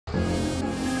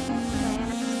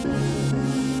Let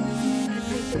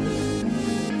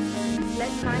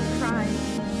my cry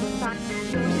back to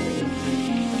your sleep.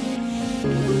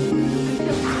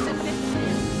 Until you submit to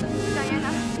me,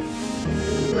 Diana.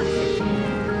 Bless it.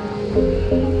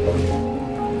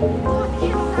 Lord,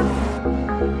 heal them.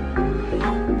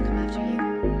 Come after you.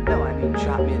 No, I mean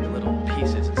chop me into little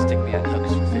pieces and stick me on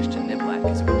hooks for fish to nibble at,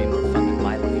 because it would be more fun than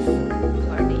my life.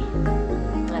 Courtney,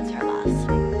 that's her loss.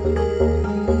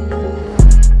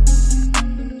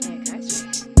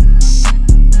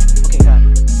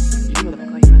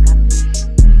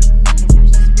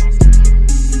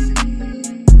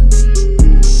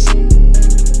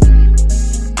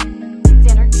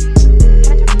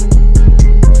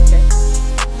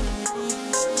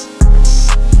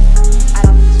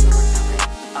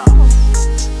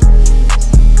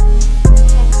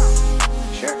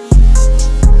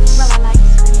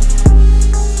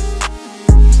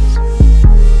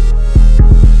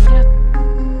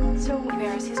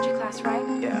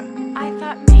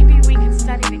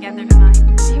 Together tonight. Do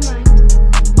you mind?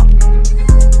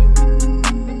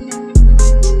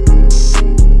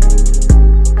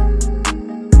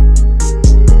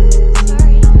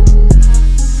 Sorry.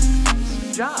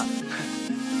 Job.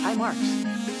 High marks.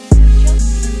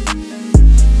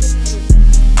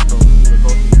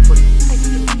 I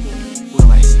didn't think. Well,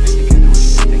 I think I know what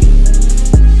you're thinking.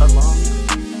 A long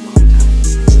time.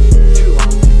 Too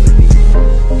long to let me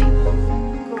People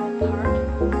grow apart.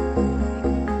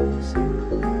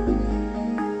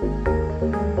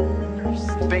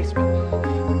 Basement.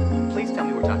 Please tell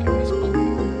me we're talking basement.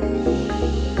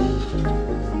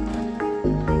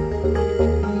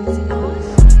 Is it Oz?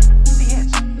 Yes.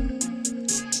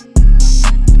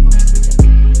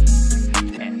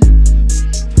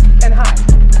 And hi.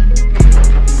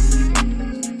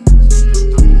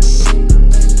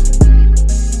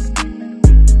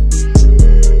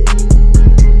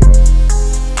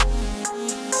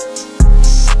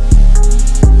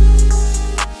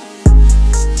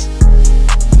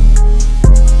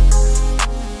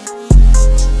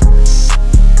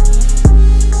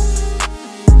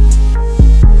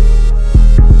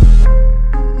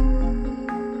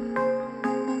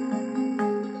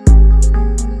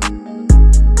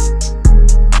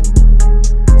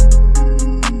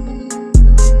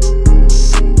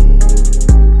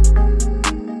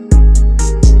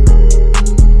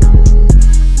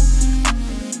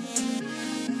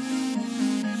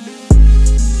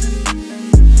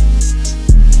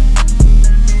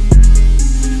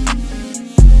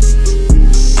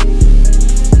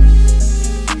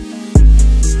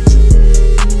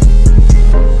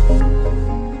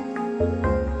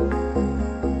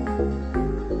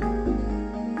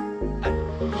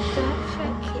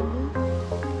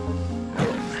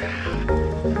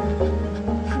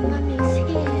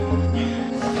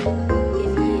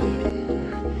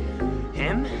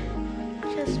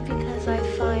 Just because I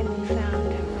finally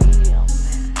found a real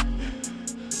man.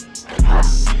 I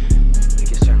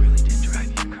guess I really did drive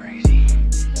you crazy.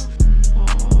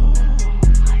 Oh,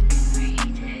 I can read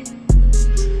it.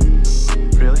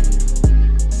 Really?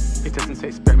 It doesn't say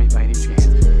spare me by any chance.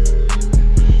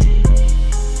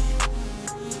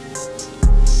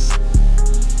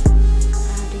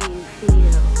 How do you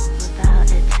feel about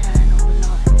eternal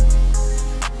life?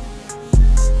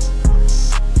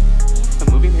 A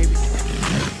movie, maybe?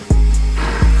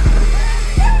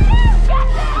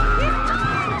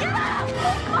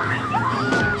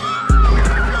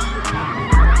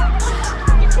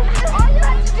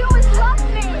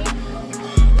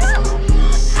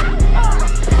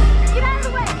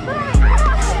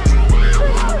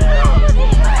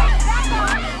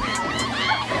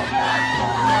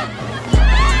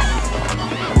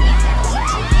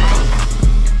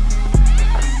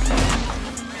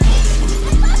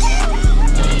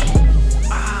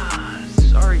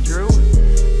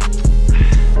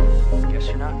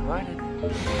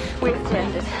 We've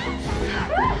attended.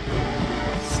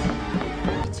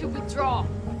 To withdraw.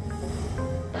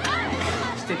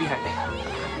 Stay behind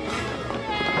me.